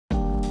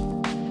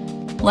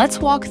Let's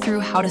walk through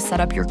how to set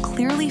up your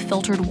clearly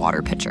filtered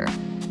water pitcher.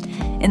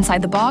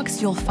 Inside the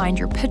box, you'll find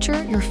your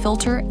pitcher, your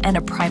filter, and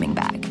a priming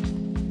bag.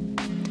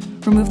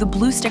 Remove the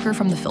blue sticker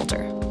from the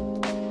filter.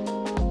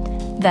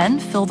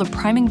 Then fill the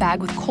priming bag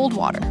with cold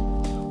water.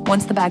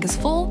 Once the bag is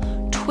full,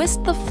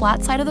 twist the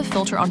flat side of the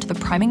filter onto the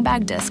priming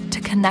bag disc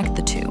to connect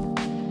the two.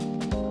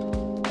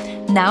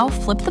 Now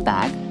flip the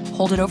bag,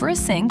 hold it over a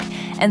sink,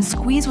 and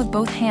squeeze with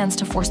both hands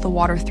to force the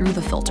water through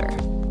the filter.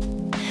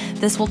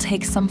 This will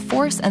take some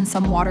force and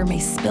some water may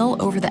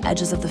spill over the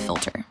edges of the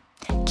filter.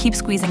 Keep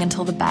squeezing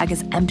until the bag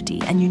is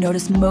empty and you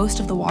notice most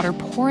of the water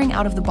pouring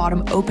out of the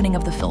bottom opening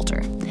of the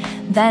filter.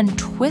 Then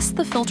twist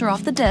the filter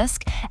off the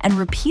disc and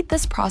repeat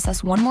this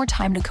process one more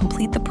time to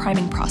complete the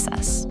priming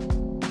process.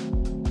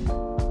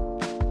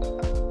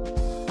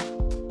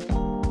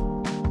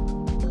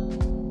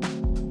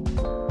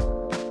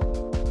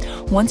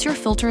 Once your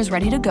filter is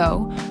ready to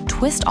go,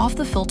 twist off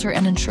the filter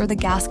and ensure the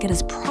gasket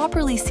is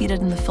properly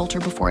seated in the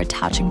filter before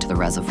attaching to the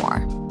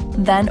reservoir.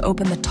 Then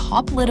open the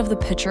top lid of the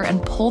pitcher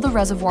and pull the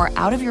reservoir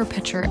out of your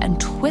pitcher and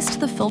twist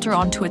the filter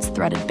onto its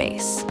threaded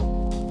base.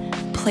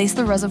 Place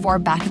the reservoir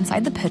back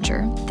inside the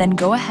pitcher, then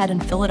go ahead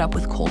and fill it up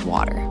with cold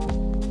water.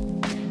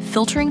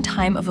 Filtering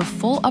time of a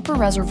full upper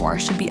reservoir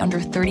should be under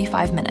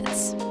 35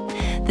 minutes.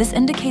 This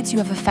indicates you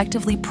have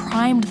effectively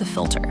primed the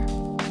filter.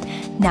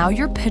 Now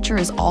your pitcher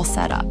is all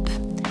set up.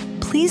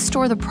 Please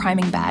store the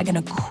priming bag in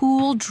a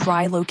cool,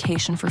 dry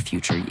location for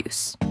future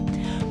use.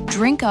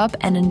 Drink up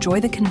and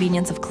enjoy the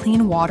convenience of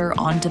clean water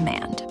on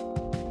demand.